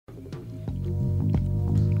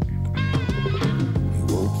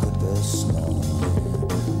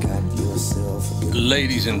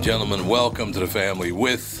Ladies and gentlemen, welcome to the family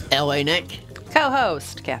with L.A. Nick.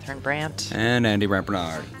 Co-host, Catherine Brandt. And Andy Brant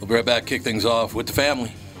Bernard. We'll be right back, kick things off with the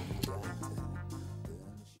family.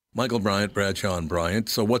 Michael Bryant, Bradshaw and Bryant.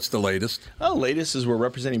 So what's the latest? Well, the latest is we're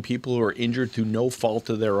representing people who are injured through no fault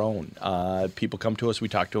of their own. People come to us. We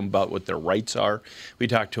talk to them about what their rights are. We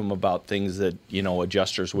talk to them about things that,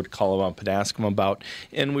 adjusters would call them up and ask them about.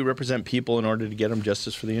 And we represent people in order to get them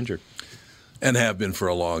justice for the injured. And have been for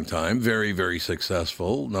a long time. Very, very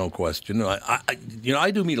successful, no question.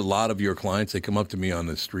 I do meet a lot of your clients. They come up to me on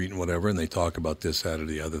the street and whatever, and they talk about this, that, or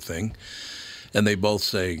the other thing. And they both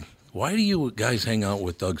say, why do you guys hang out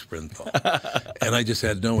with Doug Sprinthal? And I just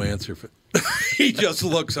had no answer. He just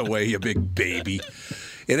looks away, you big baby.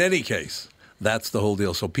 In any case, that's the whole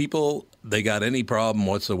deal. So people, they got any problem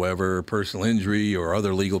whatsoever, personal injury or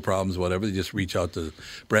other legal problems, whatever, they just reach out to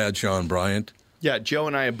Bradshaw and Bryant. Yeah, Joe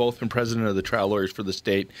and I have both been president of the trial lawyers for the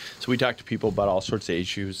state, so we talk to people about all sorts of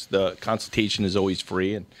issues. The consultation is always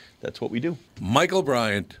free, and that's what we do. Michael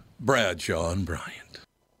Bryant, Bradshaw and Bryant.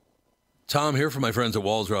 Tom here from my friends at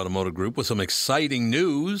Walzer Automotive Group with some exciting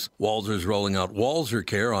news. Walzer's rolling out Walzer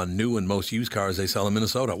Care on new and most used cars they sell in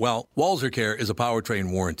Minnesota. Well, Walzer Care is a powertrain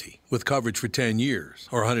warranty with coverage for 10 years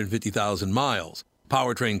or 150,000 miles.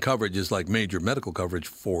 Powertrain coverage is like major medical coverage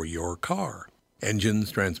for your car. Engines,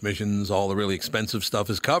 transmissions, all the really expensive stuff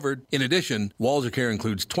is covered. In addition, Walzer Care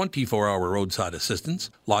includes 24-hour roadside assistance.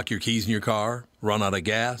 Lock your keys in your car, run out of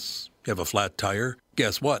gas, you have a flat tire.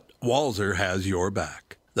 Guess what? Walzer has your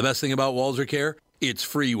back. The best thing about Walzer Care, it's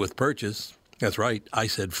free with purchase. That's right, I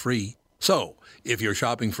said free. So, if you're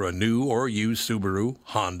shopping for a new or used Subaru,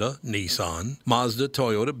 Honda, Nissan, Mazda,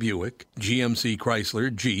 Toyota, Buick, GMC,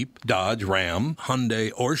 Chrysler, Jeep, Dodge, Ram,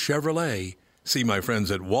 Hyundai, or Chevrolet, see my friends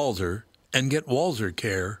at Walzer and get Walzer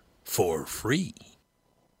Care for free.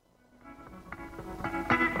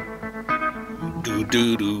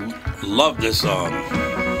 Do-do-do. Love this song.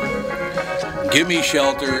 Give me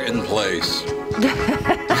shelter in place.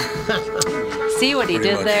 See what he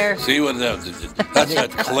Pretty did much. there? See what that's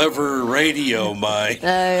that clever radio, Mike.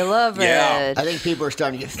 I love Yeah. it. I think people are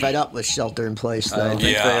starting to get fed up with shelter in place, though. I think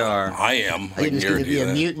they are. I am. I think there's going to be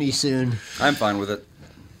a mutiny soon. I'm fine with it.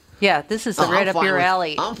 Yeah, this is right up your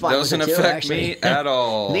alley. I'm fine Doesn't with it, too, affect actually. me at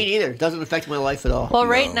all. Me neither. It doesn't affect my life at all. Well,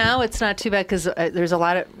 right now it's not too bad because there's a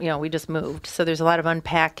lot of, we just moved. So there's a lot of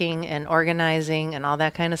unpacking and organizing and all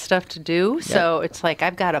that kind of stuff to do. Yep. So it's like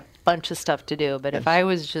I've got a bunch of stuff to do. But if I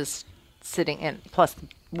was just sitting in, plus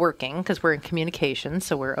working, because we're in communication,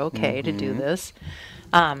 so we're okay to do this.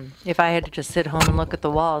 If I had to just sit home and look at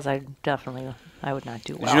the walls, I would not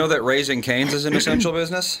do well. Did you know that raising canes is an essential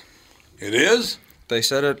business? It is? They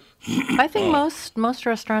said it. I think most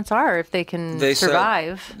restaurants are if they can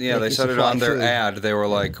survive. They said it on their ad. They were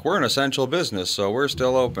like, we're an essential business, so we're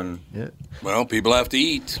still open. Yeah. Well, people have to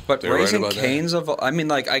eat. But They're raising right about canes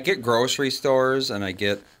I get grocery stores and I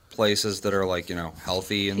get places that are like,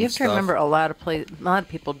 healthy and stuff. You have to remember a lot of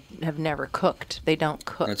people have never cooked. They don't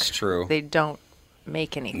cook. That's true. They don't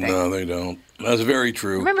make anything. No, they don't. That's very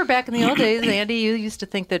true. Remember back in the old days, Andy, you used to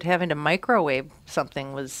think that having to microwave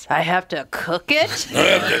something was, I have to cook it? I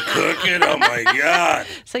have to cook it? Oh, my God.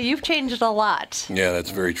 So you've changed a lot. Yeah,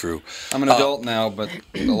 that's very true. I'm an adult now, but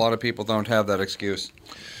a lot of people don't have that excuse.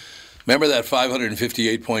 Remember that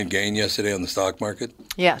 558-point gain yesterday on the stock market?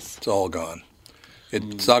 Yes. It's all gone.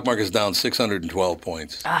 Stock market's down 612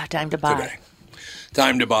 points. Time to buy. Today.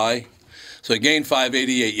 Time to buy. So it gained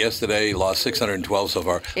 588 yesterday, lost 612 so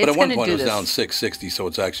far. But at one point it was down 660, so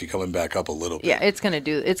it's actually coming back up a little bit. Yeah, it's going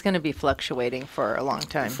to be fluctuating for a long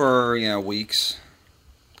time. For, weeks.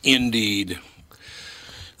 Indeed.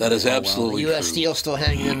 That is absolutely U.S. true. Steel still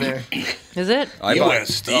hanging in there. Is it?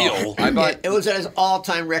 U.S. Steel? It was at its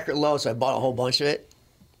all-time record low, so I bought a whole bunch of it.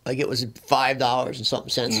 Like it was $5 and something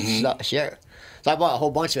cents a share. So I bought a whole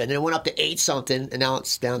bunch of it, and then it went up to 8-something, and now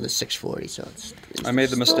it's down to $6.40. So I made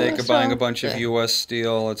the mistake of buying a bunch of U.S.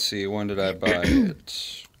 Steel. Let's see, when did I buy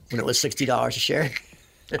it? When it was $60 a share.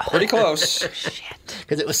 Pretty close. Shit.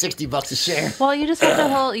 Because it was $60 a share. Well, you just have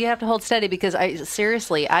to hold steady because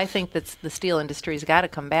I think that the steel industry's got to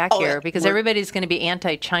come back here because everybody's going to be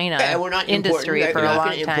anti-China industry for a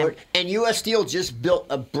long time. And U.S. Steel just built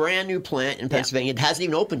a brand new plant in Pennsylvania. It hasn't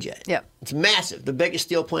even opened yet. Yep. It's massive, the biggest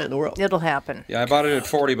steel plant in the world. It'll happen. Yeah, I bought it at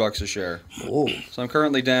 $40 a share. Oh. So I'm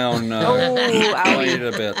currently down quite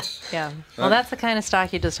a bit. Yeah. Well, that's the kind of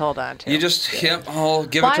stock you just hold on to. You just I'll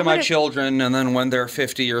give it to my children, and then when they're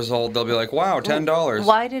 50 years old, they'll be like, wow, $10.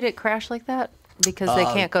 Why did it crash like that? because they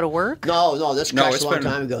can't go to work? No, this crashed it's a long been-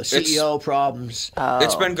 time ago. it's- CEO problems.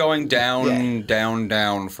 It's been going down, Yeah.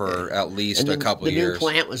 down for at least and a then couple the years. new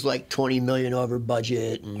plant was like $20 million over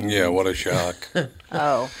budget. And, Yeah, what a shock.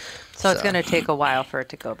 Oh. So it's going to take a while for it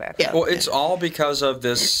to go back Yeah. up. Well, it's all because of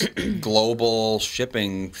this global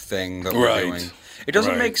shipping thing that we're Right. doing. It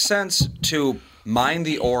doesn't Right. make sense to mine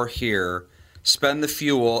the ore here, spend the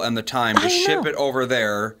fuel and the time to I ship know. it over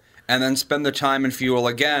there, and then spend the time and fuel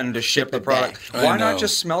again to ship the it product. back. I Why not know.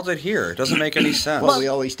 just smelt it here? It doesn't make any sense. well, we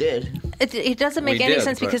always did. It doesn't make We any did,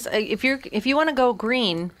 sense but- because if you want to go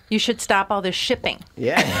green, you should stop all this shipping.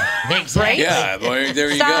 Yeah. Exactly. Yeah, boy, there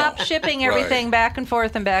you Stop go. shipping Right. everything back and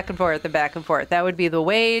forth and back and forth and back and forth. That would be the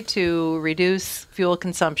way to reduce fuel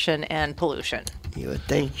consumption and pollution. You would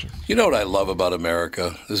think. You know what I love about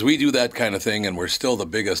America is we do that kind of thing, and we're still the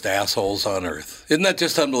biggest assholes on earth. Isn't that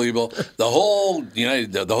just unbelievable? The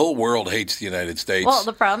whole world hates the United States. Well,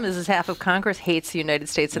 the problem is half of Congress hates the United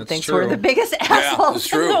States and That's thinks true. we're the biggest assholes that's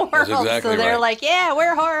true. in the world. That's exactly so they're right. like, yeah,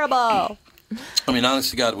 we're horrible. I mean,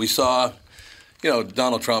 honest to God, we saw,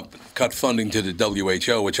 Donald Trump cut funding to the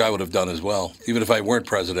WHO, which I would have done as well. Even if I weren't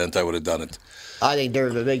president, I would have done it. I think they're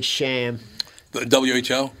a big sham. The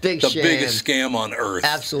WHO, Big the sham. biggest scam on earth. What's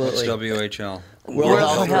Absolutely. WHL? World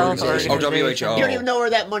Health Health Organization. Oh, WHO. You don't even know where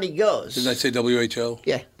that money goes. Didn't I say WHO?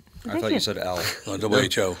 Yeah. I thought you said L. No,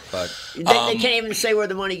 WHO. But They can't even say where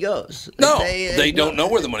the money goes. No, they don't know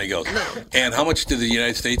where the money goes. And how much did the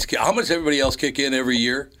United States? How much does everybody else kick in every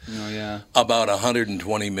year? oh yeah, About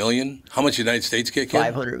 120 million. How much did the United States kick in?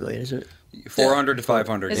 500 million, isn't it? 400 to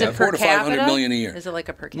 500. Is yeah. it per 400 to 500 capita? million a year. Is it like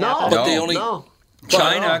a per No, capita? But they No. only- no.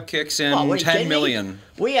 China No. kicks in Well, what, are you 10 kidding me? million.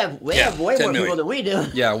 We have way 10 more million. people than we do.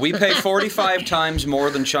 Yeah, we pay 45 times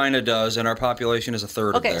more than China does, and our population is a third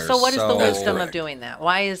of Okay, theirs. so what is the That's wisdom correct. of doing that?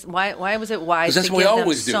 Why was it wise Because that's to what we give them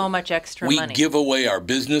always do. so much extra we money? give away our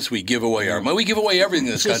business. We give away our money. We give away everything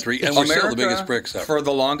in this country, and we're still the biggest bricks ever. for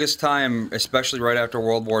the longest time, especially right after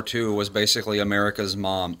World War II, was basically America's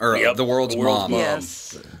mom, or Yep, the world's mom.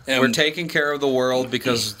 Yes. And We're taking care of the world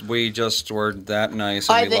because we just were that nice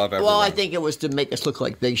and we love everyone. Well, I think it was to make us look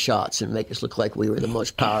like big shots and make us look like we were the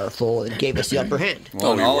most powerful and gave us the upper hand.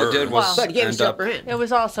 Well, and we all were. it did was Well- But it gave us end the up. upper hand. It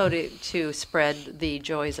was also to spread the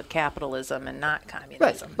joys of capitalism and not Right,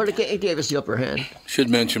 communism. but it gave us the upper hand. Should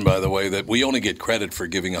mention, by the way, that we only get credit for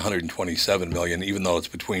giving 127 million, even though it's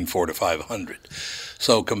between 400 to 500.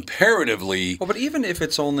 So comparatively, Well, but even if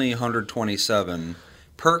it's only 127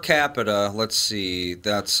 per capita, let's see,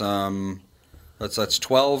 that's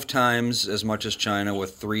 12 times as much as China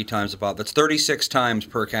with 3 times about. That's 36 times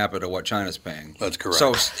per capita what China's paying. That's correct.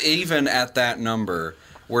 So even at that number,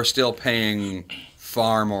 we're still paying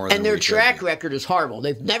far more than And their we should track be. record is horrible.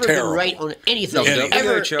 They've never Terrible. been right on anything No,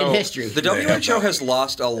 ever WHO, in history. The They have WHO not. has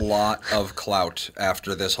lost a lot of clout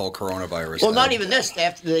after this whole coronavirus. Well, not thing. even this.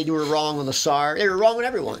 After they were wrong on the SAR, they were wrong on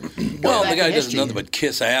everyone. well, Back the guy in does history. nothing but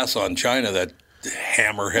kiss ass on China, that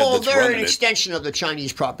hammerhead Well, that's they're running an it. extension of the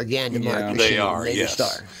Chinese propaganda Yeah, mark They machine. are, They yes.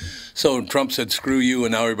 just are. So Trump said, screw you,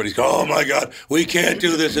 and now everybody's going, oh, my God, we can't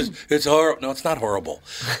do this. It's horrible. No, it's not horrible.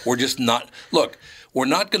 We're just not. Look, we're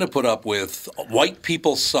not going to put up with white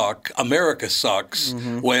people suck, America sucks,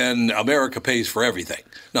 when America pays for everything.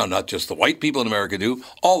 No, not just the white people in America do.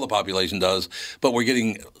 All the population does. But we're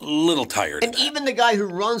getting a little tired And of that. even the guy who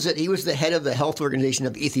runs it, he was the head of the health organization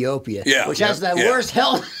of Ethiopia, Yeah, which has the yeah. worst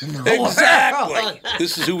health. in the world. Exactly.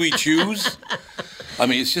 This is who we choose. I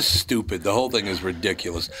mean, it's just stupid. The whole thing is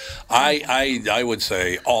ridiculous. I would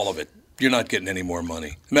say all of it. You're not getting any more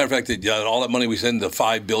money. Matter of fact, all that money we send, the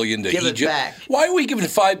 $5 billion to Give it Egypt. back. Why are we giving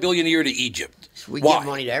 $5 billion a year to Egypt? We Why? give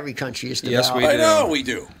money to every country. Just Yes, about. we I do. know we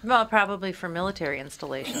do. Well, probably for military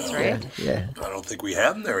installations, right? Yeah, I don't think we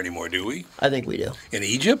have them there anymore, do we? I think we do. In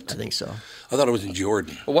Egypt? I think so. I thought it was in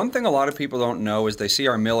Jordan. But one thing a lot of people don't know is they see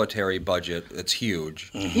our military budget, it's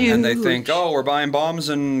huge. Huge. And they think, oh, we're buying bombs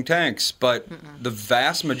and tanks. But the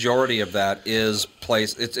vast majority of that is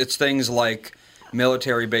it's things like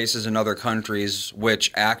military bases in other countries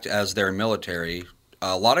which act as their military.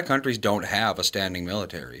 A lot of countries don't have a standing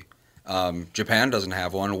military. Japan doesn't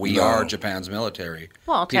have one. We No. are Japan's military.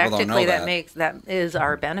 Well, People don't know tactically, that is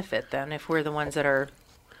our benefit then. If we're the ones that are,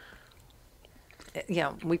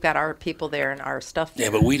 we've got our people there and our stuff there.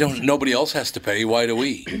 Yeah, but we don't. Nobody else has to pay. Why do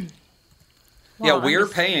we? Well, Yeah, I'm we're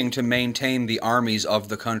just- paying to maintain the armies of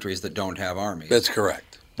the countries that don't have armies. That's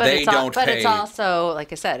correct. But they it's al- don't But pay. it's also,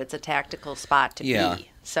 like I said, it's a tactical spot to Yeah. be.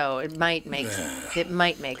 So it might make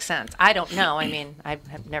sense. I don't know. I mean, I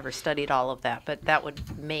have never studied all of that, but that would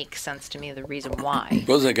make sense to me. The reason why.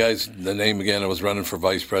 What was that guy's the name again? I was running for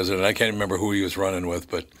vice president. I can't remember who he was running with,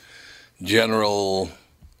 but General.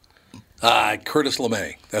 Curtis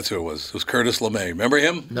LeMay. That's who it was. It was Curtis LeMay. Remember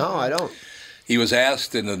him? No, I don't. He was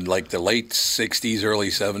asked in the late 60s, early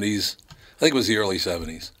 70s. I think it was the early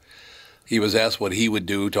 70s. He was asked what he would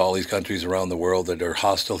do to all these countries around the world that are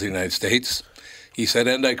hostile to the United States. He said,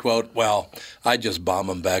 and I quote, well, I'd just bomb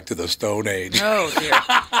them back to the Stone Age. Oh, dear.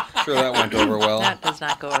 Sure, that went over well. That does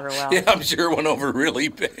not go over well. Yeah, I'm sure it went over really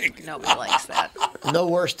big. Nobody likes that. No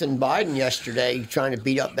worse than Biden yesterday trying to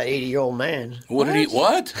beat up that 80-year-old man. What did he,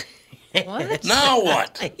 what? What? Now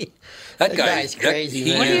what? That guy's crazy,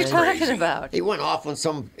 man. What are you is talking crazy. about? He went off on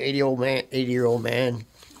some 80-year-old man.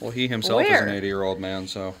 Well, he himself is Where? an 80-year-old man,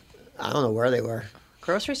 so. I don't know where they were.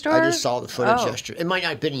 Grocery store? I just saw the footage Oh. yesterday. It might not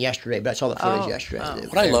have been yesterday, but I saw the footage yesterday.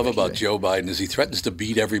 What I love about Joe Biden is he threatens to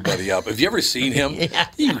beat everybody up. Have you ever seen him? Yeah.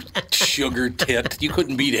 You sugar tit. You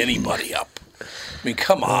couldn't beat anybody up. I mean,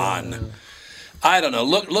 come on. I don't know.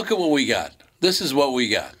 Look at what we got. This is what we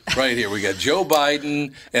got right here. We got Joe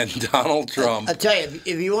Biden and Donald Trump. I tell you,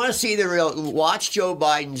 if you want to see the real, watch Joe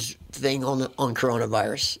Biden's thing on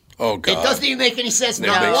coronavirus. Oh, God. It doesn't even make any sense. It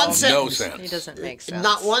Not makes one no sentence. sense. He doesn't make sense.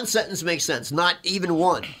 Not one sentence makes sense. Not even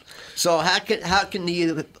one. So how can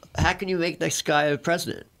you make this guy a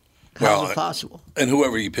president? How is it possible? And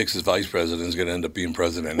whoever he picks as vice president is going to end up being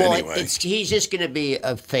president Well, anyway. he's just going to be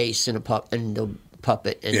a face and a puppet, and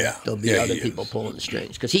there'll be other he people is. pulling the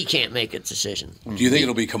strings because he can't make a decision. Do you think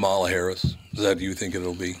it'll be Kamala Harris? Is that who you think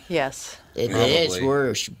it'll be? Yes. It Probably. is.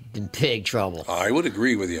 We're in big trouble. I would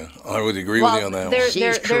agree with you. I would agree with you on that one.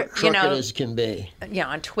 She's crooked you know, as can be. yeah,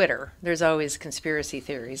 on Twitter, there's always conspiracy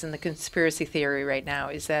theories, and the conspiracy theory right now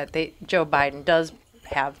is that Joe Biden does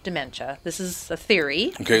have dementia. This is a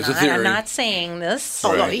theory. Okay, it's a theory. I'm not saying this.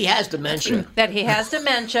 Oh no, Right. he has dementia. That he has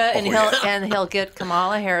dementia, and yeah. he'll get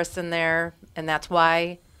Kamala Harris in there, and that's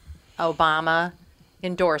why Obama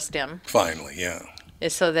endorsed him, Finally, yeah.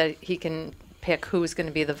 is so that he can pick who's going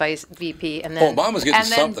to be the vice VP, and then Obama's getting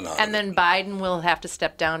and then, something out of and it. then Biden will have to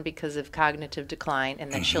step down because of cognitive decline,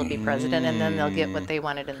 and then she'll be president, and then they'll get what they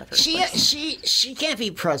wanted in the first place. She can't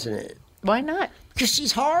be president Why not? because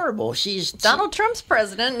she's horrible. She's Donald Trump's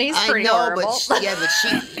president, and he's I pretty know, horrible. but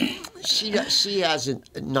she has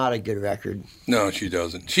not a good record. No, she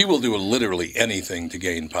doesn't. She will do literally anything to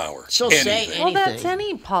gain power. She'll say Anything. Well, that's anything.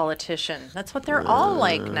 any politician. That's what they're all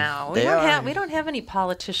like now. they are. We don't have any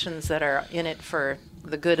politicians that are in it for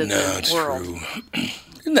the good of No, the it's world. true.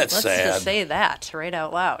 Isn't that Let's sad? just say that right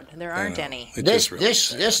out loud. There aren't know. any. It's This just really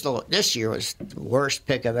sad. this year was the worst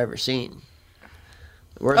pick I've ever seen.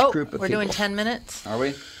 Worst Oh, group of we're people. doing 10 minutes? Are we?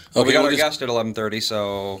 Okay, Well, we got we'll our just- guest at 11:30,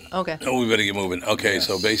 so Okay. Oh, we better get moving. Okay,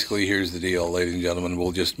 so basically, here's the deal, ladies and gentlemen.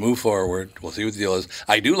 We'll just move forward. We'll see what the deal is.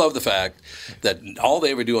 I do love the fact that all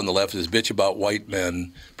they ever do on the left is bitch about white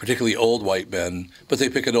men, particularly old white men, but they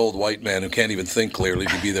pick an old white man who can't even think clearly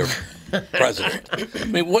to be their president. I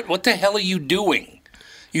mean, what the hell are you doing?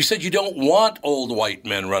 You said you don't want old white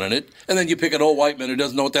men running it, and then you pick an old white man who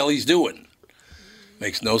doesn't know what the hell he's doing.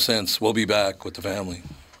 Makes no sense. We'll be back with the family.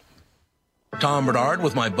 Tom Bernard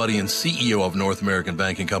with my buddy and CEO of North American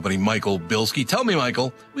Banking Company, Michael Bilski. Tell me,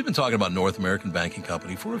 Michael, we've been talking about North American Banking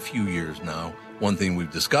Company for a few years now. One thing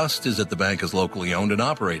we've discussed is that the bank is locally owned and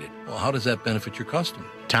operated. Well, how does that benefit your customer?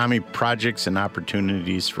 Tommy, projects and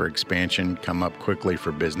opportunities for expansion come up quickly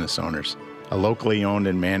for business owners. A locally owned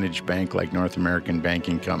and managed bank like North American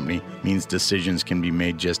Banking Company means decisions can be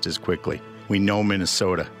made just as quickly. We know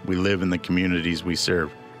Minnesota. We live in the communities we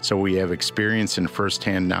serve. So we have experience and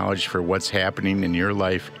firsthand knowledge for what's happening in your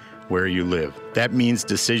life where you live. That means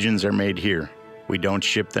decisions are made here. We don't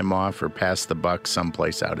ship them off or pass the buck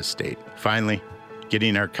someplace out of state. Finally,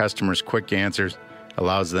 getting our customers quick answers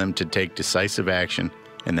allows them to take decisive action,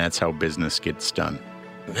 and that's how business gets done.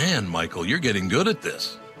 Man, Michael, you're getting good at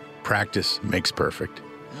this. Practice makes perfect.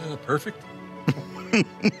 Perfect.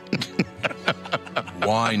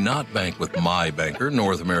 Why not bank with my banker,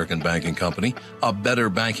 North American Banking Company? A better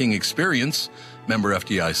banking experience. Member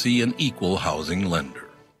FDIC, an equal housing lender.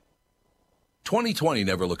 2020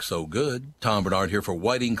 never looked so good. Tom Bernard here for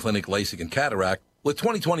Whiting Clinic LASIK and Cataract. With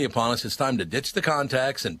 2020 upon us, it's time to ditch the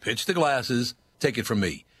contacts and pitch the glasses. Take it from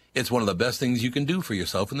me. It's one of the best things you can do for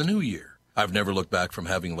yourself in the new year. I've never looked back from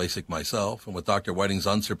having LASIK myself, and with Dr. Whiting's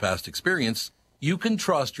unsurpassed experience, you can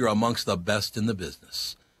trust you're amongst the best in the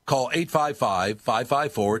business. Call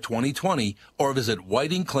 855-554-2020 or visit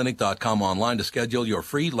whitingclinic.com online to schedule your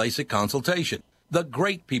free LASIK consultation. The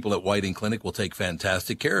great people at Whiting Clinic will take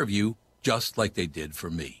fantastic care of you, just like they did for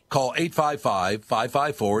me. Call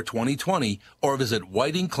 855-554-2020 or visit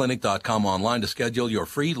whitingclinic.com online to schedule your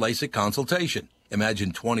free LASIK consultation.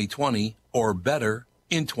 Imagine 2020 or better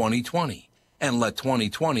in 2020. And let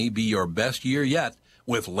 2020 be your best year yet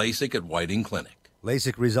with LASIK at Whiting Clinic.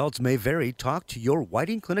 LASIK results may vary. Talk to your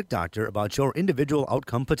Whiting Clinic doctor about your individual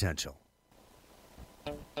outcome potential.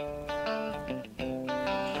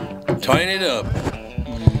 Tying it up.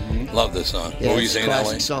 Love this song. Yeah, what were you it's a saying,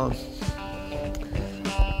 classic Allie? song.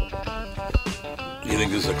 You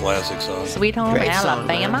think this is a classic song? Sweet Home Great song,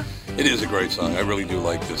 Alabama. It is a great song. I really do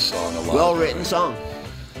like this song a lot. Well-written song.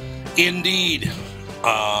 Indeed.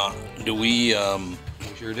 Do we... We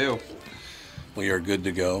sure do. We are good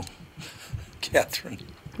to go. Catherine.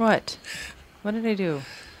 What? What did I do?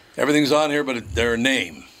 Everything's on here but their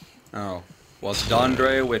name. Oh, well, it's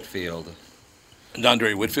Dondré Whitfield.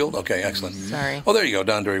 Dondré Whitfield? Okay, excellent. Sorry. Oh, there you go,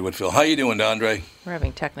 Dondré Whitfield. How you doing, Dondré? We're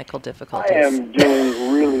having technical difficulties. I am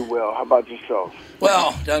doing really well. How about yourself?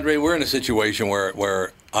 Well, Dondré, we're in a situation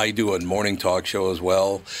where I do a morning talk show as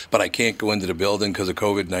well, but I can't go into the building because of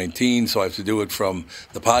COVID-19, so I have to do it from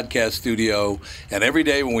the podcast studio. And every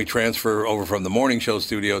day when we transfer over from the morning show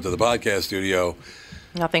studio to the podcast studio,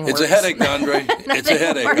 Nothing it's works. a headache, Dondré. It's a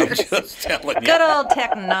headache. I'm works. just telling you. Good old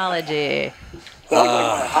technology. Sounds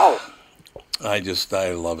like my house.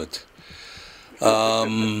 I love it.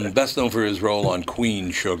 Best known for his role on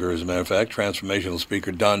Queen Sugar, as a matter of fact, transformational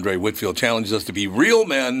speaker Dondré Whitfield challenges us to be real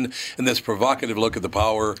men in this provocative look at the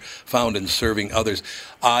power found in serving others.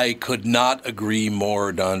 I could not agree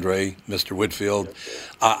more, Dondré, Mr. Whitfield.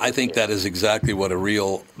 I think that is exactly what a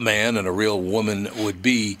real man and a real woman would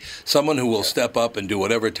be, someone who will step up and do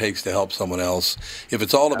whatever it takes to help someone else. If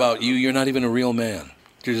it's all about you, you're not even a real man.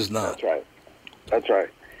 You're just not. That's right. That's right.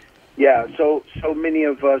 Yeah, so many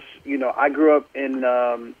of us, you know, I grew up in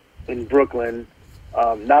Brooklyn,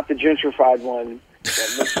 not the gentrified one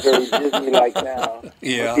that looks very Disney-like now,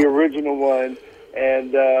 Yeah. but the original one.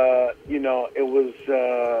 And, you know, it was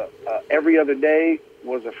every other day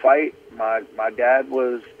was a fight. My dad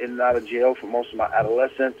was in and out of jail for most of my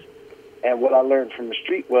adolescence. And what I learned from the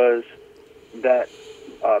street was that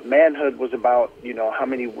manhood was about, you know, how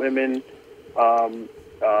many women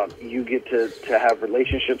you get to have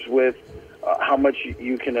relationships with, how much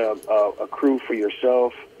you can accrue for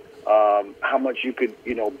yourself, how much you could,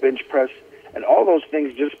 you know, bench press. And all those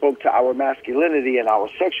things just spoke to our masculinity and our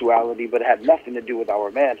sexuality, but had nothing to do with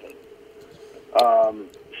our manhood.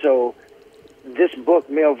 So this book,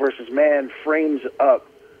 Male versus Man, frames up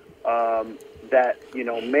that, you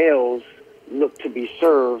know, males look to be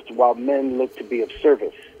served while men look to be of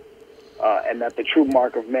service. And that the true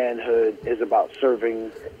mark of manhood is about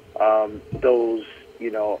serving those,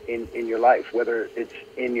 you know, in your life, whether it's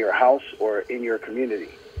in your house or in your community.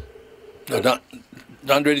 Now,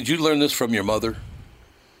 Dondré, did you learn this from your mother?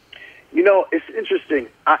 You know, it's interesting.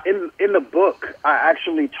 In the book, I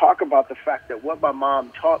actually talk about the fact that what my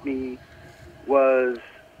mom taught me was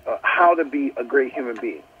how to be a great human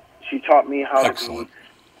being. She taught me how Excellent. to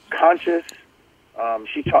be conscious.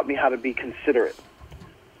 She taught me how to be considerate.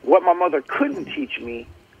 What my mother couldn't teach me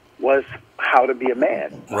was how to be a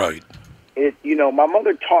man. Right. You know, my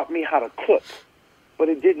mother taught me how to cook, but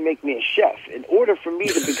it didn't make me a chef. In order for me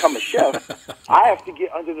to become a chef, I have to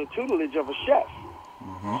get under the tutelage of a chef.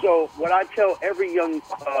 Mm-hmm. So what I tell every young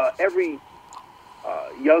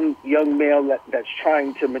male that's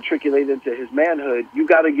trying to matriculate into his manhood, you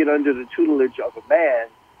got to get under the tutelage of a man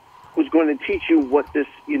who's going to teach you what this,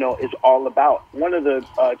 you know, is all about. One of the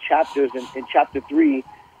chapters in chapter 3,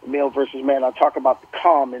 Male versus Man, I talk about the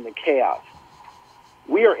calm and the chaos.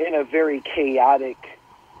 We are in a very chaotic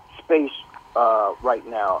space right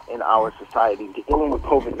now in our society, dealing with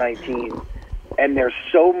COVID-19, and there's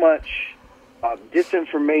so much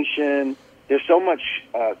disinformation, there's so much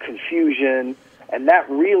confusion, and that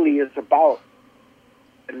really is about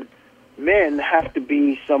men have to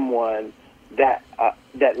be someone that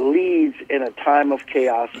leads in a time of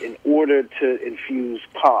chaos in order to infuse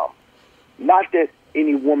calm. Not that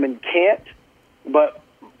any woman can't, but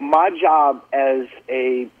my job as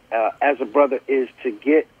a brother is to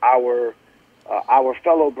get our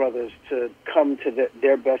fellow brothers to come to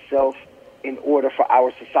their best self in order for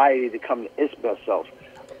our society to come to its best self.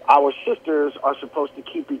 Our sisters are supposed to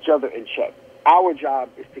keep each other in check. Our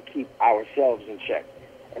job is to keep ourselves in check.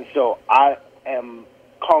 And so I am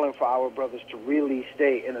calling for our brothers to really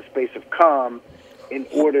stay in a space of calm in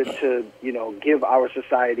order to, you know, give our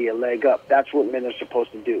society a leg up. That's what men are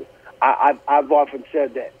supposed to do. I've often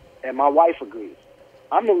said that, and my wife agrees.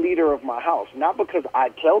 I'm the leader of my house, not because I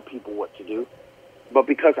tell people what to do, but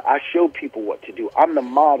because I show people what to do. I'm the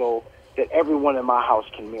model that everyone in my house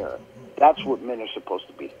can mirror. That's what men are supposed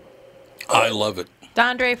to be. I love it.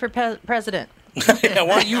 Dondré for president. Yeah,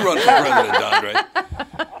 why don't you run for president, Dondré?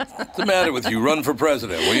 What's the matter with you? Run for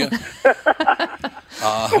president, will you?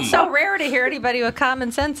 It's so rare to hear anybody with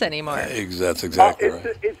common sense anymore. That's exactly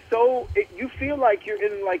right. You feel like you're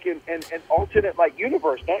in like an alternate like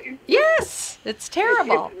universe, don't you? Yes, it's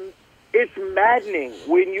terrible. It's maddening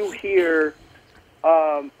when you hear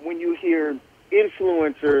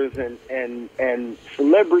influencers and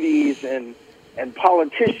celebrities and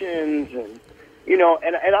politicians and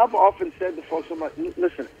and I've often said to folks, I'm like,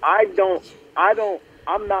 listen, I'm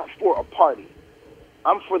not for a party.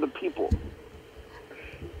 I'm for the people.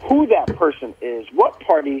 Who that person is, what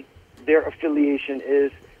party their affiliation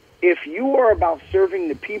is. If you are about serving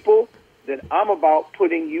the people, then I'm about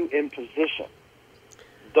putting you in position.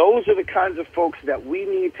 Those are the kinds of folks that we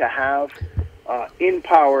need to have in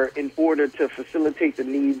power in order to facilitate the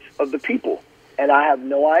needs of the people. And I have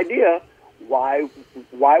no idea why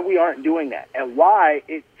we aren't doing that, and why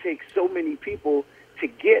it takes so many people to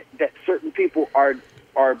get that certain people are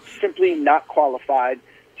simply not qualified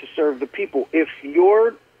to serve the people. If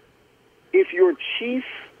your chief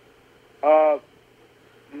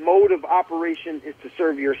mode of operation is to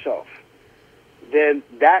serve yourself, then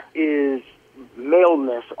that is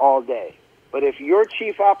maleness all day. But if your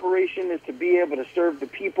chief operation is to be able to serve the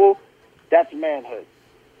people, that's manhood,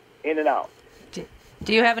 in and out.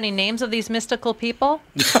 Do you have any names of these mystical people?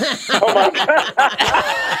 Oh my God.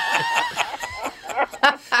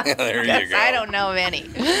 There you go. I don't know of any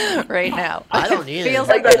right now. I don't either. Feels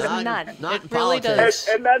like there's Not- none. not It really politics.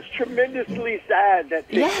 does. And that's tremendously sad that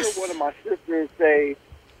to Yes. hear one of my sisters say,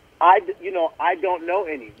 I don't know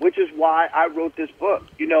any, which is why I wrote this book.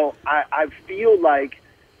 I feel like,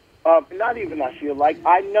 not even I feel like,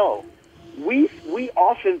 I know. We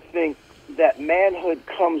often think that manhood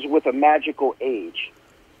comes with a magical age.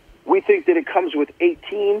 We think that it comes with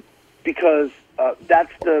 18 because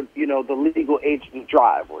that's the legal age to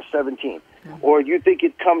drive, or 17. Or you think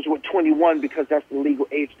it comes with 21 because that's the legal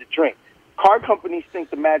age to drink. Car companies think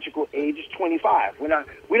the magical age is 25.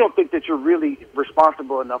 We don't think that you're really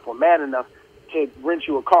responsible enough or man enough to rent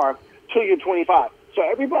you a car till you're 25. So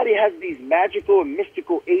everybody has these magical and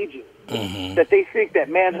mystical ages that they think that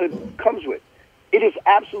manhood comes with. It is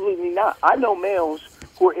absolutely not. I know males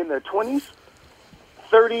who are in their 20s,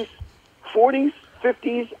 30s, 40s,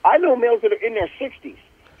 50s. I know males that are in their 60s.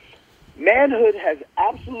 Manhood has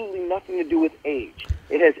absolutely nothing to do with age.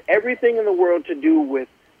 It has everything in the world to do with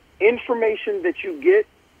information that you get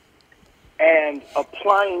and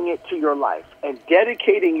applying it to your life and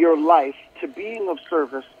dedicating your life to being of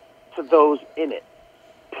service to those in it.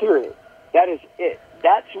 Period. That is it.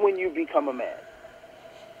 That's when you become a man.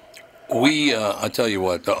 I tell you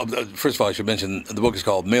what, first of all, I should mention the book is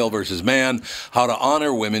called Male versus Man, How to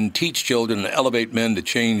Honor Women, Teach Children, and Elevate Men to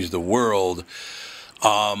Change the World.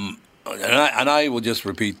 And I will just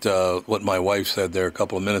repeat what my wife said there a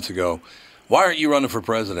couple of minutes ago. Why aren't you running for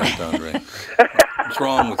president, Dondré? What's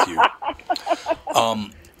wrong with you?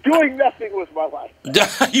 Doing nothing with my life.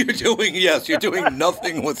 You're doing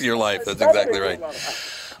nothing with your life. That's exactly right.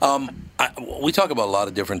 We talk about a lot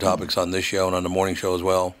of different topics on this show and on the morning show as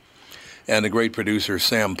well. And the great producer,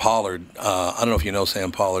 Sam Pollard, I don't know if you know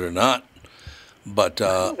Sam Pollard or not, but I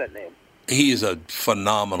know that name. he is a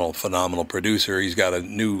phenomenal producer. He's got a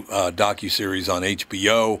new docuseries on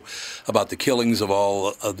HBO about the killings of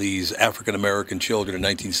all of these African-American children in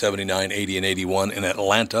 1979, 80, and 81 in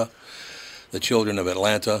Atlanta, the children of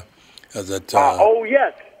Atlanta. Oh,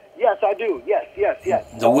 yes. Yes, I do. Yes.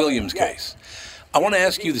 The Williams case. I want to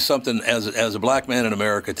ask you something as a black man in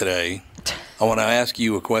America today. I want to ask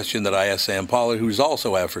you a question that I asked Sam Pollard, who's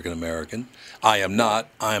also African-American. I am not.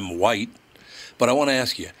 I'm white. But I want to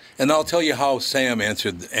ask you, and I'll tell you how Sam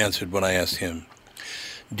answered when I asked him.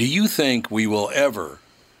 Do you think we will ever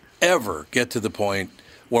get to the point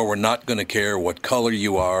where we're not going to care what color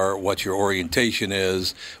you are, what your orientation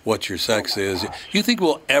is, what your sex is? Do you think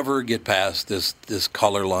we'll ever get past this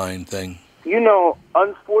color line thing?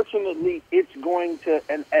 Unfortunately, it's going to,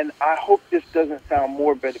 and I hope this doesn't sound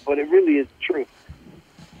morbid, but it really is true.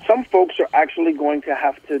 Some folks are actually going to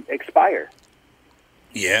have to expire.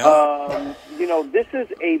 Yeah. This is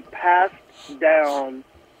a passed down.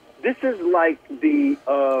 This is like the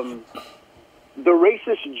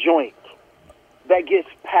racist joint that gets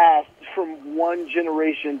passed from one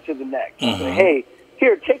generation to the next. Mm-hmm. Hey,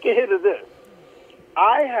 here, take a hit of this.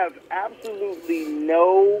 I have absolutely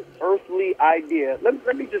no earthly idea.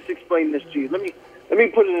 Let me just explain this to you. Let me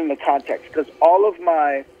put it in the context, because all of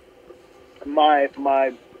my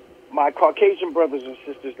Caucasian brothers and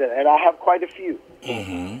sisters, and I have quite a few.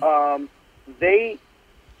 Mm-hmm. They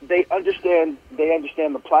understand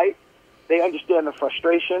the plight. They understand the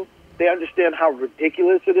frustration. They understand how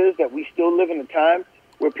ridiculous it is that we still live in a time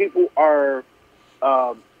where people are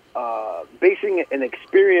basing an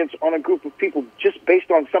experience on a group of people just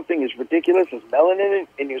based on something as ridiculous as melanin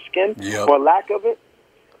in your skin or lack of it.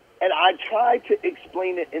 And I try to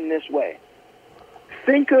explain it in this way.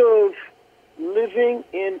 Think of living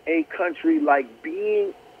in a country like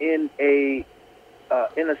being in a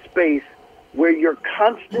space where you're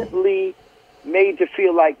constantly made to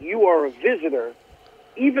feel like you are a visitor,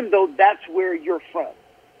 even though that's where you're from.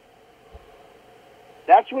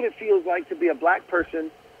 That's what it feels like to be a black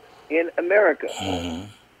person in America. Mm-hmm.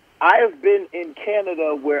 I have been in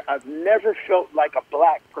Canada where I've never felt like a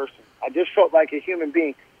black person. I just felt like a human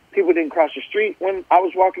being. People didn't cross the street when I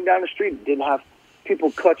was walking down the street. Didn't have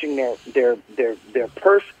people clutching their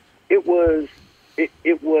purse. It was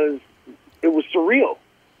surreal.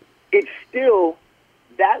 It's still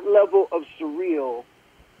that level of surreal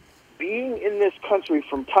being in this country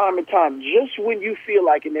from time to time, just when you feel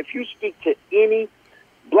like, and if you speak to any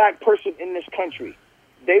black person in this country,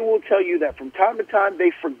 they will tell you that from time to time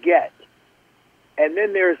they forget. And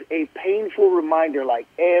then there's a painful reminder like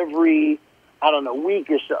every,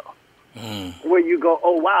 week or so, where you go,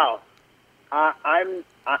 oh, wow, I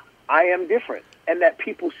am different, and that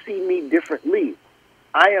people see me differently.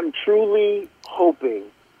 I am truly hoping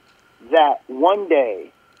that one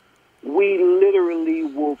day we literally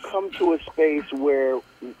will come to a space where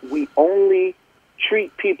we only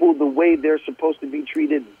treat people the way they're supposed to be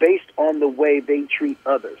treated based on the way they treat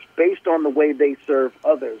others, based on the way they serve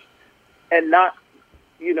others, and not,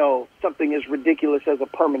 something as ridiculous as a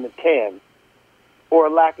permanent tan or a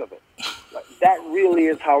lack of it. Like, that really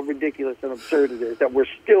is how ridiculous and absurd it is that we're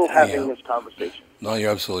still having this conversation. No,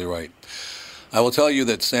 you're absolutely right. I will tell you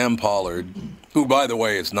that Sam Pollard, who, by the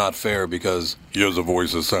way, it's not fair because he has a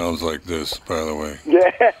voice that sounds like this, by the way.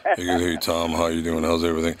 Yeah. Hey, Tom, how you doing? How's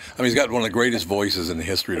everything? I mean, he's got one of the greatest voices in the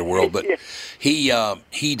history of the world, but he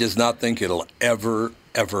does not think it'll ever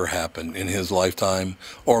happen in his lifetime,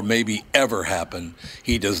 or maybe ever happen.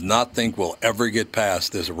 He does not think we'll ever get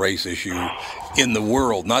past this race issue in the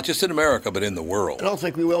world, not just in America, but in the world. I don't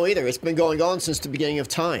think we will either. It's been going on since the beginning of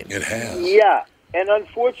time. It has. Yeah. And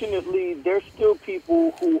unfortunately, there's still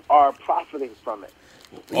people who are profiting from it.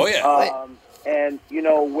 Oh, yeah. And,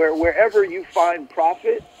 wherever you find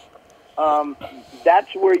profit,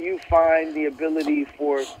 that's where you find the ability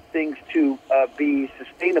for things to be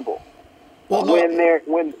sustainable. Well, go ahead.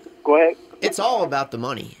 It's all about the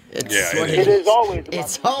money. It is always about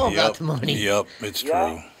It's all about the money. Yep, it's true.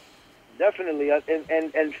 Yeah, definitely.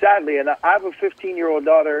 And sadly, and I have a 15-year-old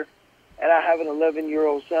daughter, and I have an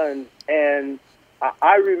 11-year-old son, and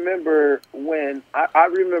I remember when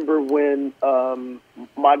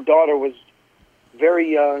my daughter was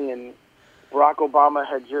very young and Barack Obama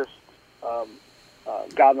had just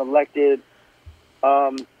gotten elected,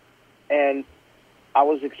 and I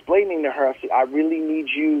was explaining to her, I said, I really need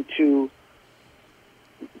you to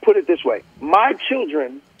put it this way. My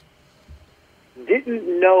children didn't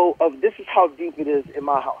know of, this is how deep it is in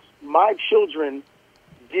my house. My children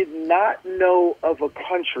did not know of a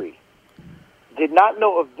country, did not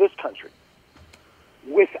know of this country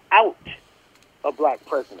without a black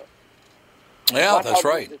president. Yeah, that's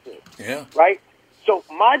right. Yeah. Right? So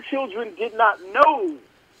my children did not know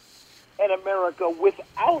an America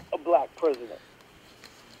without a black president.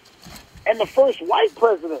 And the first white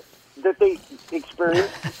president that they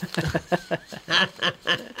experienced.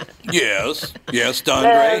 Yes,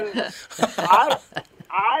 Dondré.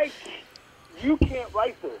 You can't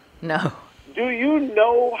write this. No. Do you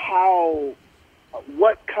know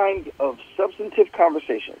what kind of substantive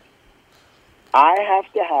conversations I have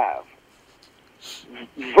to have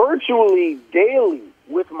virtually daily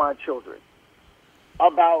with my children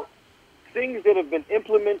about things that have been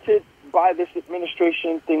implemented by this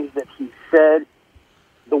administration, things that he said,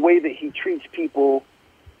 the way that he treats people,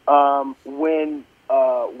 when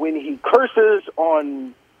he curses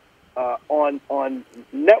on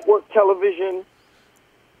network television,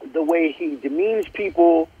 the way he demeans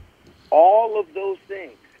people, all of those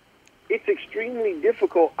things. It's extremely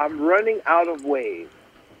difficult. I'm running out of ways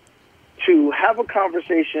to have a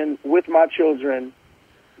conversation with my children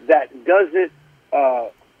that doesn't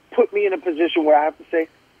put me in a position where I have to say,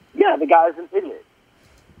 yeah, the guy's an idiot.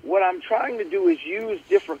 What I'm trying to do is use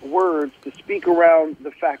different words to speak around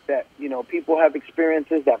the fact that, people have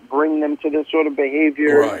experiences that bring them to this sort of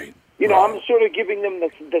behavior. Right. I'm sort of giving them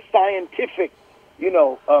the scientific,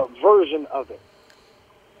 version of it.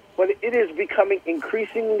 But it is becoming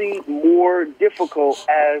increasingly more difficult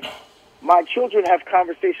as my children have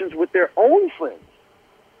conversations with their own friends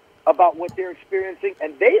about what they're experiencing,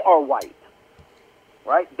 and they are white,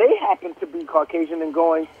 right? They happen to be Caucasian and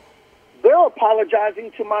they're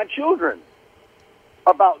apologizing to my children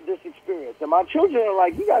about this experience. And my children are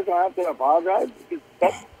like, you guys don't have to apologize.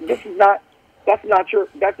 That's not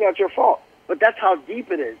your fault. But that's how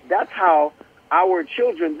deep it is. That's how our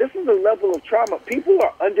children, this is a level of trauma. People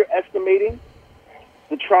are underestimating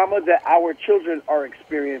the trauma that our children are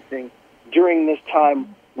experiencing during this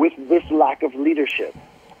time with this lack of leadership.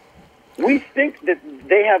 We think that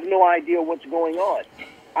they have no idea what's going on.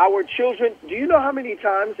 Our children, do you know how many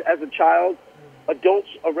times as a child, adults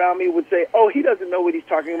around me would say, oh, he doesn't know what he's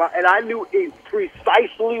talking about, and I knew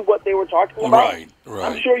precisely what they were talking about?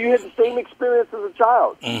 Right. I'm sure you had the same experience as a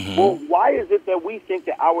child. Mm-hmm. Well, why is it that we think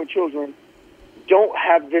that our children don't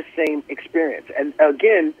have this same experience? And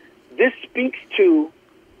again, this speaks to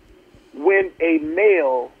when a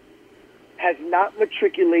male has not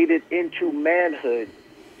matriculated into manhood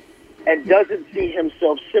and doesn't see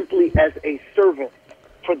himself simply as a servant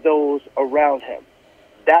for those around him.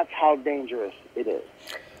 That's how dangerous it is.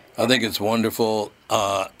 I think it's wonderful.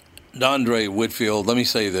 Dondré Whitfield, let me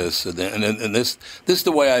say this, and this is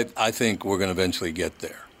the way I think we're going to eventually get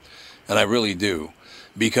there. And I really do.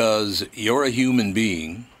 Because you're a human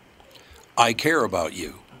being. I care about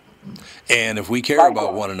you. And if we care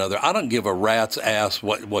about one another, I don't give a rat's ass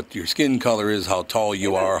what your skin color is, how tall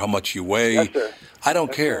you are, how much you weigh. Yes, sir. I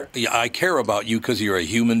don't care. I care about you because you're a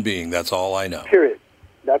human being. That's all I know. Period.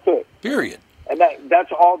 That's it. Period. And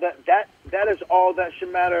that's all that is all that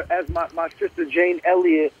should matter. As my sister Jane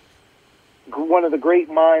Elliott, one of the great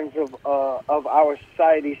minds of our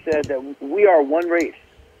society, said that we are one race.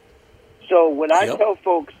 So when I tell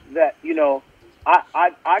folks that,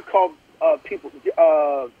 I call people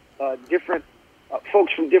different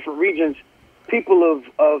folks from different regions people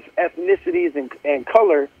of ethnicities and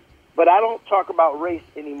color, but I don't talk about race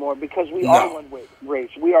anymore because we are one race.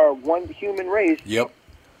 We are one human race. Yep.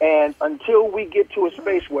 And until we get to a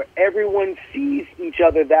space where everyone sees each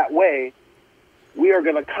other that way, we are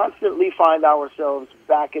going to constantly find ourselves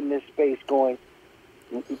back in this space going,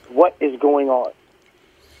 what is going on?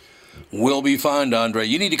 We'll be fine, Dondré.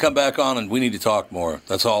 You need to come back on, and we need to talk more.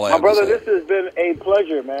 That's all I have My brother, to say. this has been a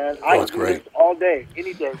pleasure, man. I do great. this all day,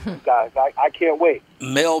 any day, you guys. I can't wait.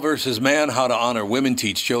 Male versus Man, How to Honor Women,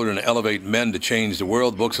 Teach Children to Elevate Men to Change the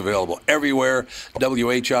World. Books available everywhere.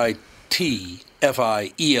 WHITFIELD,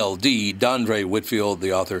 Dondré Whitfield,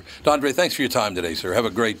 the author. Dondré, thanks for your time today, sir. Have a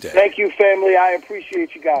great day. Thank you, family. I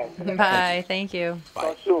appreciate you guys. Bye. Thank you.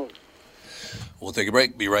 Talk soon. We'll take a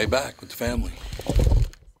break. Be right back with the family.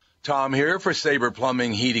 Tom here for Sabre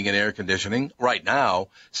Plumbing, Heating, and Air Conditioning. Right now,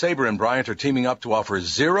 Sabre and Bryant are teaming up to offer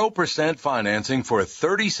 0% financing for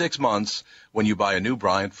 36 months when you buy a new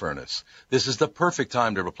Bryant furnace. This is the perfect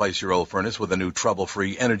time to replace your old furnace with a new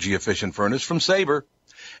trouble-free, energy-efficient furnace from Sabre.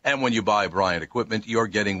 And when you buy Bryant equipment, you're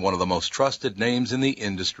getting one of the most trusted names in the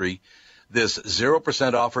industry. This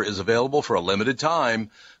 0% offer is available for a limited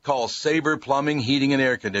time. Call Sabre Plumbing, Heating, and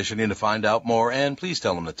Air Conditioning to find out more, and please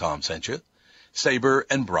tell them that Tom sent you. Sabre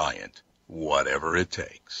and Bryant, whatever it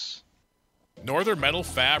takes. Northern Metal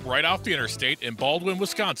Fab, right off the interstate in Baldwin,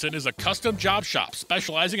 Wisconsin, is a custom job shop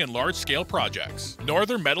specializing in large-scale projects.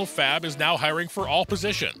 Northern Metal Fab is now hiring for all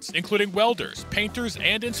positions, including welders, painters,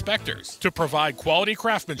 and inspectors, to provide quality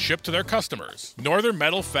craftsmanship to their customers. Northern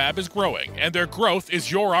Metal Fab is growing, and their growth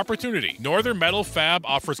is your opportunity. Northern Metal Fab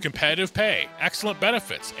offers competitive pay, excellent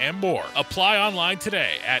benefits, and more. Apply online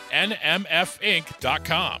today at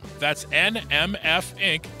nmfinc.com. That's nmfinc.com.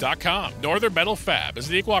 Northern Metal Fab is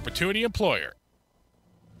an equal opportunity employer.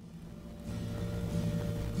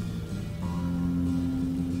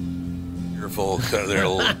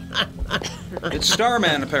 It's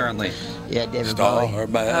Starman, apparently. Yeah, David Bowie.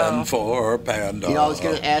 Starman for Panda. I was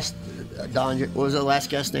going to ask Dondré, what was the last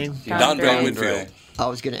guy's name? Dondré Whitfield. I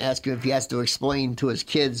was going to ask him if he has to explain to his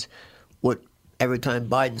kids what every time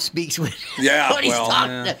Biden speaks what he's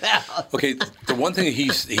talking about. Okay, the one thing he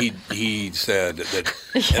said that,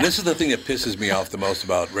 and this is the thing that pisses me off the most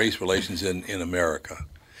about race relations in America.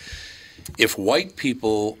 If white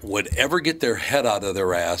people would ever get their head out of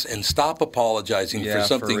their ass and stop apologizing for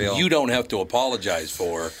something you don't have to apologize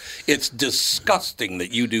for, it's disgusting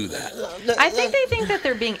that you do that. I think they think that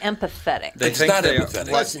they're being empathetic. It's not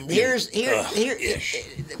empathetic. Listen,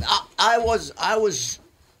 I was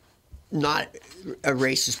not a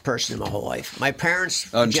racist person in my whole life. My parents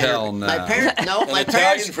Italian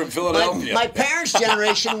from Philadelphia. My parents'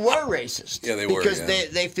 generation were racist. Yeah, they were. Because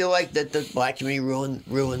they feel like that the black community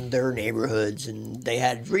ruined their neighborhoods, and they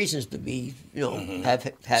had reasons to be, have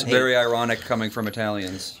It's hate. very ironic coming from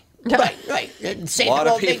Italians. Right. A lot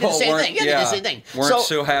of people weren't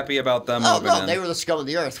so happy about them moving in. They were the scum of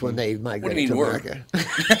the earth when they migrated to America.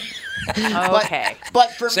 Okay.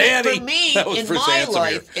 But for Sandy, me,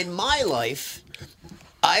 in my life,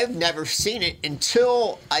 I've never seen it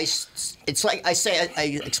until it's like I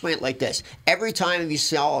explain it like this. Every time you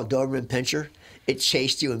saw a Doberman Pinscher, it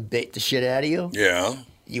chased you and bit the shit out of you. Yeah.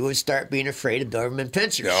 You would start being afraid of Doberman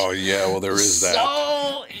Pinschers. Oh, yeah, well, there is that.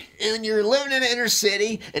 So, and you're living in an inner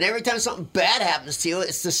city, and every time something bad happens to you,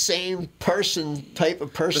 it's the same type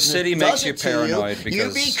of person. The city that makes does you it to paranoid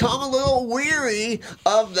because you become a little weary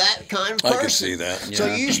of that kind of person. I can see that. So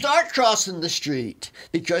Yeah. you start crossing the street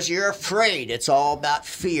because you're afraid. It's all about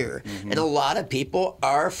fear, and a lot of people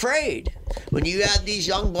are afraid. When you have these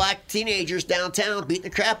young black teenagers downtown beating the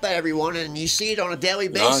crap out of everyone, and you see it on a daily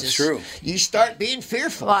basis, it's true. You start being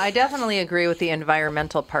fearful. Well, I definitely agree with the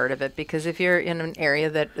environmental part of it because if you're in an area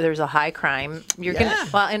that there's a high crime, you're gonna.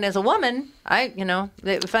 Well, and as a woman,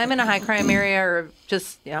 if I'm in a high crime area or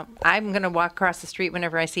just, I'm gonna walk across the street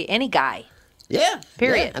whenever I see any guy. Yeah.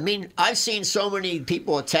 Period. Yeah. I mean, I've seen so many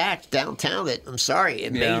people attacked downtown that I'm sorry,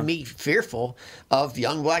 it made me fearful of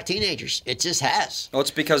young black teenagers. It just has. Well,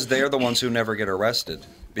 it's because they're the ones who never get arrested.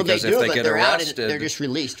 Because well, they if they get they're arrested, they're just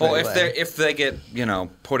released. Well, right away. if they get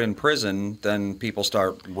put in prison, then people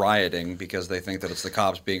start rioting because they think that it's the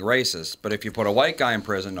cops being racist. But if you put a white guy in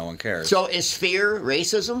prison, no one cares. So is fear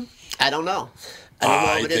racism? I don't know. I don't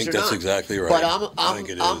know if it is think or that's not. exactly right. But I think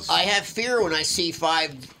it is. I have fear when I see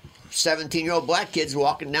 5 17-year-old black kids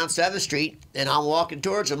walking down 7th Street, and I'm walking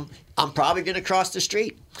towards them. I'm probably going to cross the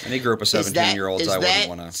street. Any group of 17-year-olds, I wouldn't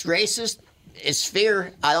want to. It's racist. It's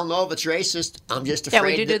fear. I don't know if it's racist. I'm just afraid. Yeah,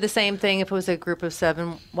 would you do the same thing if it was a group of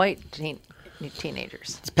 7 white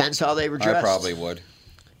teenagers? Depends how they were dressed. I probably would.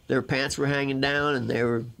 Their pants were hanging down, and they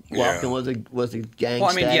were walking with a gang.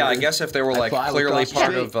 Well, I mean, I guess if they were like clearly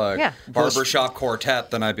part of a barbershop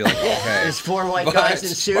quartet, then I'd be like, okay. There's 4 white guys in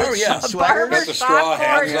suits. Oh, yeah. Sweaters. Got the straw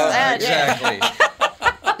hats on. Exactly.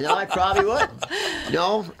 No, I probably would.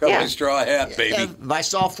 No. Got my straw hat, baby. If I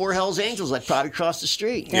saw 4 Hells Angels, I'd probably cross the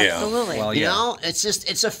street. Yeah. Absolutely. Well, You know,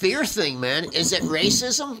 it's a fear thing, man. Is it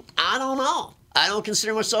racism? I don't know. I don't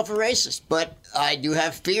consider myself a racist, but I do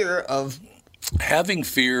have fear of. Having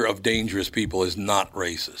fear of dangerous people is not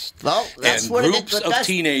racist. Well, that's and what groups it is. of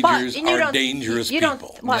teenagers are dangerous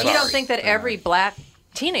people. You don't think that every black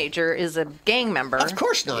teenager is a gang member? Of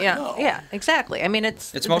course not. Yeah, No. yeah, exactly. I mean,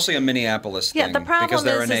 it's mostly a Minneapolis thing. Yeah, the problem because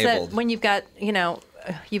they're is enabled. that when you've got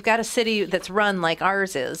you've got a city that's run like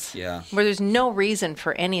ours is, where there's no reason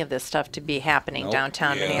for any of this stuff to be happening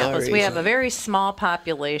downtown Minneapolis. No We have a very small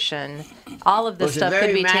population. All of this stuff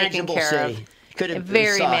could be taken care of. A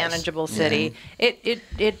very manageable city.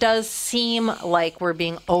 It does seem like we're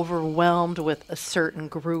being overwhelmed with a certain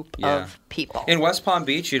group of people. In West Palm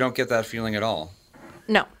Beach, you don't get that feeling at all.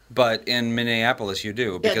 No. But in Minneapolis, you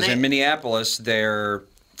do. Because in Minneapolis, they're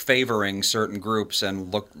favoring certain groups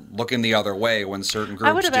and looking the other way when certain groups do certain things.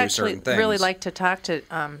 I would have actually really liked to talk to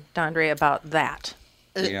Dondré about that.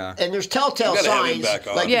 And there's telltale signs, like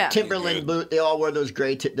the Timberland boot. They all wear those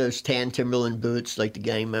those tan Timberland boots, like the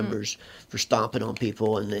gang members, for stomping on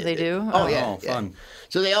people. And they do. Oh yeah, fun.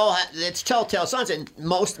 So they all it's telltale signs, and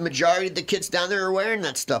majority of the kids down there are wearing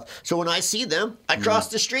that stuff. So when I see them, I cross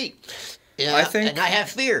the street. Yeah, and I have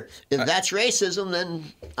fear. If that's racism,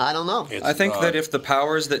 then I don't know. I think that if the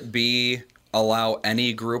powers that be allow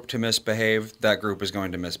any group to misbehave, that group is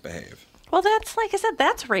going to misbehave. Well, that's like I said,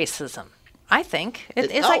 that's racism. I think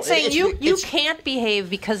it's like saying you can't behave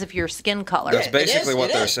because of your skin color. That's basically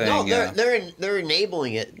what they're saying. No, they're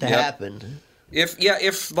enabling it to happen.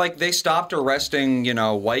 If like they stopped arresting,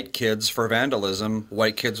 white kids for vandalism,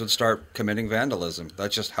 white kids would start committing vandalism.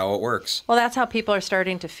 That's just how it works. Well, that's how people are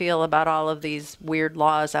starting to feel about all of these weird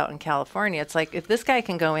laws out in California. It's like if this guy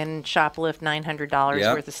can go in and shoplift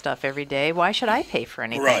 $900 worth of stuff every day, why should I pay for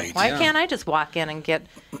anything? Right. Why can't I just walk in and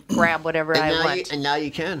grab whatever I want? And now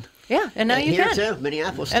you can. Yeah, and now you here can. too,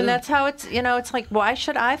 Minneapolis too. And that's how it's, it's like, why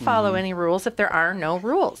should I follow any rules if there are no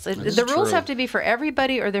rules? The rules have to be for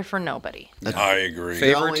everybody or they're for nobody. I agree.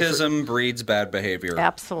 Favoritism breeds bad behavior.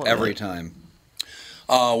 Absolutely. Every time.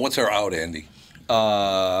 What's our out, Andy?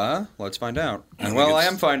 Let's find out. And while I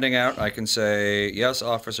am finding out, I can say, yes,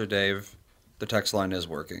 Officer Dave, the text line is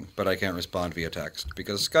working, but I can't respond via text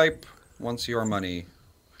because Skype wants your money.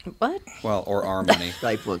 What? Well, or our money.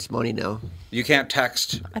 Skype wants money now. You can't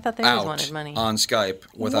text I thought they always out wanted money. on Skype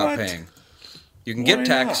without paying. You can get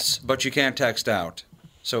texts, but you can't text out.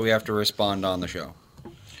 So we have to respond on the show.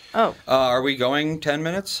 Oh. Are we going 10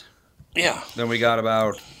 minutes? Yeah. Then we got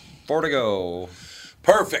about 4 to go.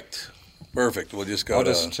 Perfect. We'll just go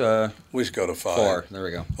we just go to 5. 4. There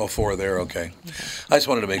we go. Oh, 4 there. Okay. I just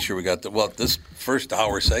wanted to make sure we got this first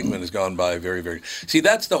hour segment has gone by very, very. See,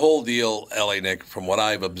 that's the whole deal, L.A. Nick, from what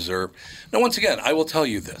I've observed. Now, once again, I will tell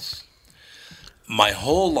you this. My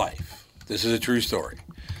whole life, This is a true story.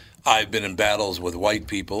 I've been in battles with white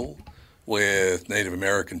people, with Native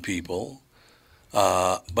American people,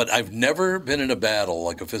 but I've never been in a battle,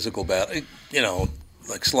 like a physical battle,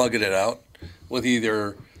 like slugging it out with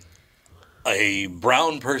either a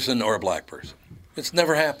brown person or a black person. It's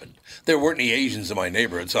never happened. There weren't any Asians in my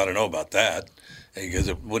neighborhood, so I don't know about that. Because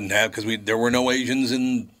it wouldn't have, because there were no Asians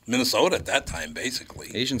in Minnesota at that time,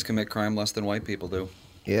 basically. Asians commit crime less than white people do.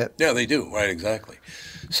 Yep. Yeah, they do. Right, exactly.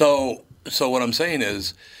 So what I'm saying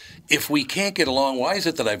is, if we can't get along, why is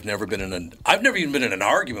it that I've never even been in an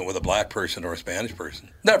argument with a black person or a Spanish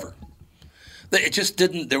person? Never. It just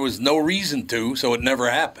didn't. There was no reason to, so it never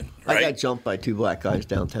happened. Right? I got jumped by 2 black guys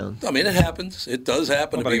downtown. I mean, it happens. It does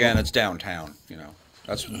happen. Well, but again, it's downtown.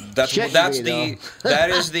 That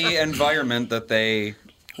is the environment that they.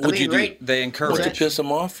 What'd you do? They encourage. What'd you piss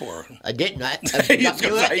them off for? I didn't.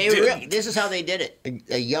 This is how they did it.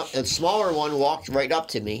 A smaller one walked right up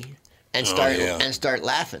to me and started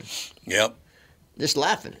laughing. Yep. Just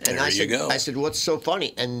laughing. And I said, "What's so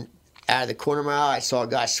funny?" And out of the corner of my eye, I saw a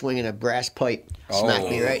guy swinging a brass pipe, smack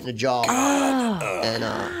me right in the jaw.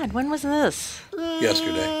 God, when was this?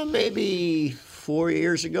 Yesterday. Maybe 4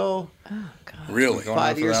 years ago. Oh, God. Really?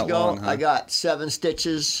 5 years ago, I got 7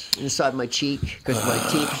 stitches inside my cheek because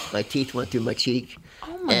my teeth went through my cheek.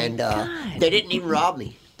 Oh my God. They didn't even rob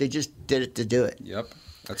me. They just did it to do it. Yep.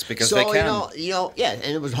 That's because they can. And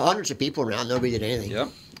it was hundreds of people around. Nobody did anything. Yep.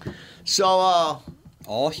 So,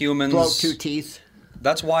 all humans. broke 2 teeth.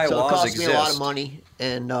 That's why laws exist. It cost me a lot of money,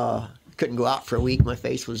 and couldn't go out for a week. My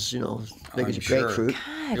face was, big as a grapefruit.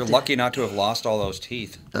 God. You're lucky not to have lost all those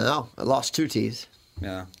teeth. I know. I lost 2 teeth.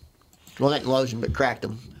 Yeah. Well, not lost them, but cracked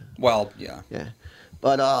them. Well, yeah. Yeah.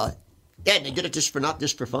 But, they did it not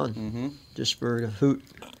just for fun. Just for the hoot.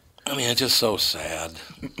 I mean, it's just so sad.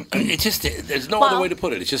 There's no other way to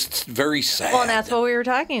put it. It's just very sad. Well, and that's what we were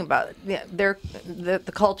talking about. Yeah, the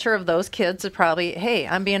culture of those kids is probably, hey,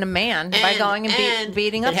 I'm being a man by going and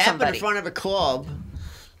beating up somebody. It happened in front of a club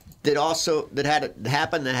that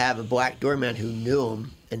happened to have a black doorman who knew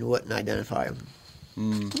him and wouldn't identify him.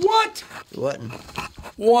 What? Wouldn't.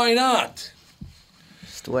 Why not?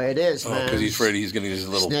 It's the way it is, man. Because he's afraid he's going to get his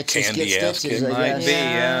little Snitches candy get ass stitches, kicked. I Might guess. be,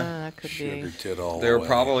 yeah. That could be. Sugar tit all They were the way.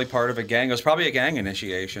 probably part of a gang. It was probably a gang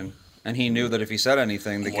initiation. And he knew that if he said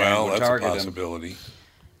anything, the gang would that's target a him. possibility.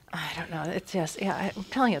 I don't know. It's just, I'm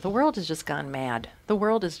telling you, the world has just gone mad. The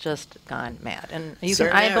world has just gone mad, and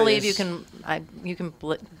I believe you can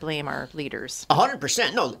blame our leaders.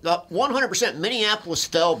 100%. No, 100%. Minneapolis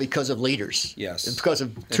fell because of leaders. Yes, it's because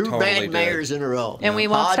of 2 totally bad mayors in a row. And we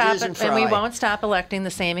won't Hodges stop. And we won't stop electing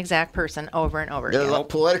the same exact person over and over They're again. like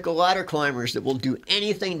political ladder climbers that will do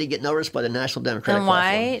anything to get noticed by the National Democratic And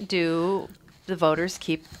why do the voters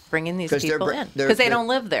keep bringing these people in? Because they don't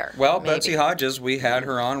live there. Well, Betsy Hodges, we had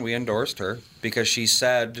her on. We endorsed her because she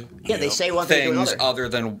said they say one thing to things another. other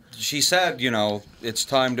than she said. It's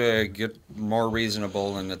time to get more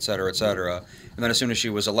reasonable and et cetera, et cetera. And then as soon as she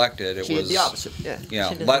was elected, she did the opposite.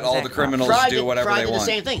 Yeah. Let all the criminals do whatever Fry they did want. the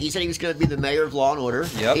same thing. He said he was going to be the mayor of law and order.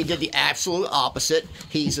 Yep. He did the absolute opposite.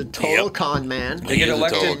 He's a total con man. They get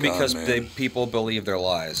elected because people believe their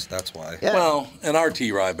lies. That's why. Yeah. Well, and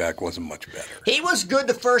R.T. Ryback wasn't much better. He was good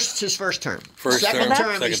his first term. Second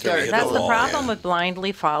term, he started. That's the problem with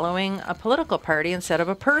blindly following a political party instead of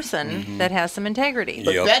a person that has some integrity.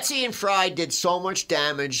 But Betsy and Fry did so much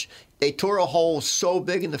damage. They tore a hole so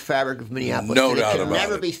big in the fabric of Minneapolis No that doubt it can about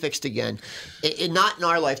never it. be fixed again. Not in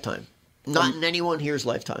our lifetime. Not in anyone here's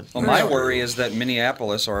lifetime. Well, my worry is that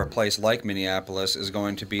Minneapolis, or a place like Minneapolis, is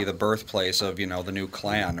going to be the birthplace of, the new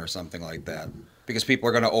Klan or something like that. Because people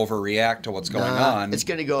are going to overreact to what's going on. It's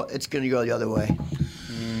going to go the other way.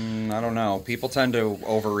 I don't know. People tend to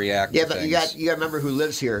overreact. Yeah, to but things. you got to remember who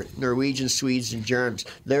lives here: Norwegians, Swedes, and Germans.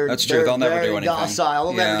 That's true. They'll never do anything.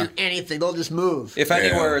 Docile. They'll never do anything. They'll just move. If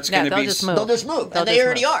anywhere, it's going to be. They'll just move. And they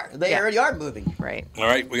already are. They already are moving. Right. All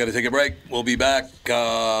right, we got to take a break. We'll be back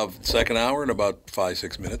second hour in about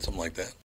 5-6 minutes, something like that.